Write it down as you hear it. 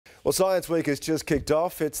Well, Science Week has just kicked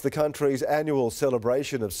off. It's the country's annual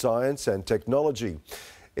celebration of science and technology.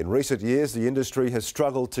 In recent years, the industry has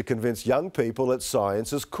struggled to convince young people that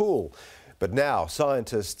science is cool. But now,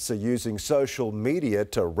 scientists are using social media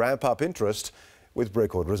to ramp up interest with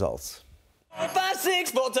record results.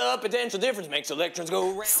 5-6 volta potential difference makes electrons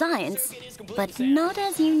go round. Science, but not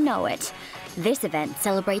as you know it. This event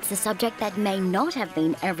celebrates a subject that may not have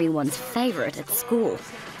been everyone's favourite at school.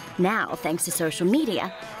 Now, thanks to social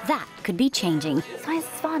media, that could be changing. Science is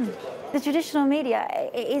fun. The traditional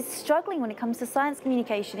media is struggling when it comes to science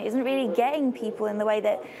communication. It isn't really getting people in the way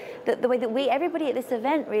that everybody at this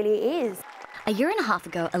event really is. A year and a half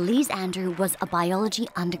ago, Elise Andrew was a biology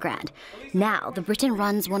undergrad. Now, the Briton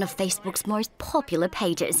runs one of Facebook's most popular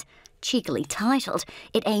pages. Cheekily titled,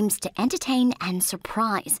 it aims to entertain and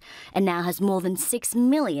surprise, and now has more than 6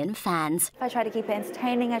 million fans. I try to keep it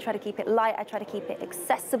entertaining, I try to keep it light, I try to keep it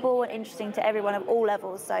accessible and interesting to everyone of all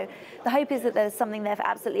levels. So the hope is that there's something there for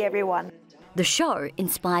absolutely everyone. The show,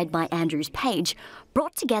 inspired by Andrew's page,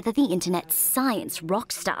 brought together the internet's science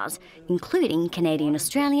rock stars, including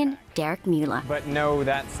Canadian-Australian Derek Muller. But no,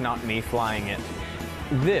 that's not me flying it.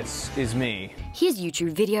 This is me. His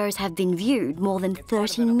YouTube videos have been viewed more than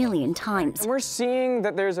 30 million times. We're seeing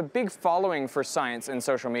that there's a big following for science in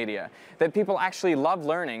social media, that people actually love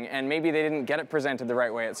learning, and maybe they didn't get it presented the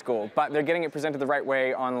right way at school, but they're getting it presented the right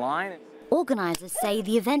way online. Organisers say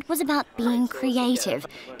the event was about being creative,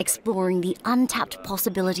 exploring the untapped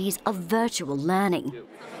possibilities of virtual learning.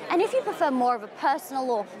 And if you prefer more of a personal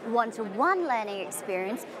or one-to-one learning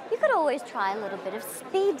experience, you could always try a little bit of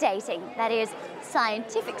speed dating, that is,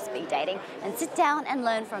 scientific speed dating, and sit down and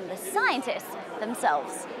learn from the scientists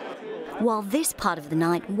themselves. While this part of the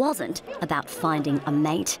night wasn't about finding a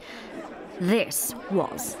mate, this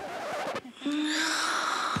was.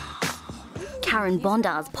 Carin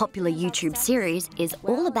Bondar's popular YouTube series is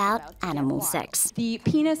all about animal sex. The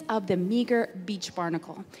penis of the meager beach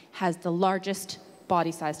barnacle has the largest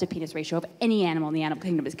body size to penis ratio of any animal in the animal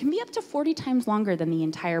kingdom. It can be up to 40 times longer than the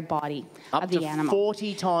entire body of the animal. Up to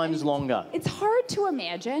 40 times longer. It's hard to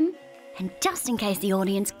imagine. And just in case the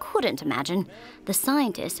audience couldn't imagine, the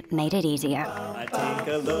scientists made it easier. Take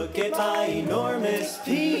a look at my enormous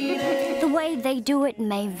penis. The way they do it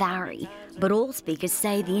may vary, but all speakers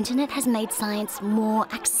say the internet has made science more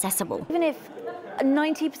accessible. Even if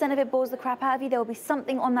 90% of it bores the crap out of you, there will be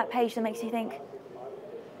something on that page that makes you think,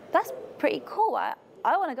 that's pretty cool.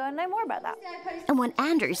 I want to go and know more about that. And when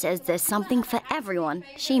Andrew says there's something for everyone,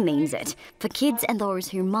 she means it. For kids and those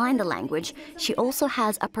who mind the language, she also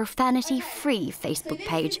has a profanity-free Facebook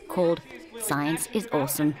page called Science is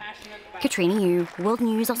Awesome. Katrina Yu, World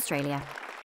News Australia.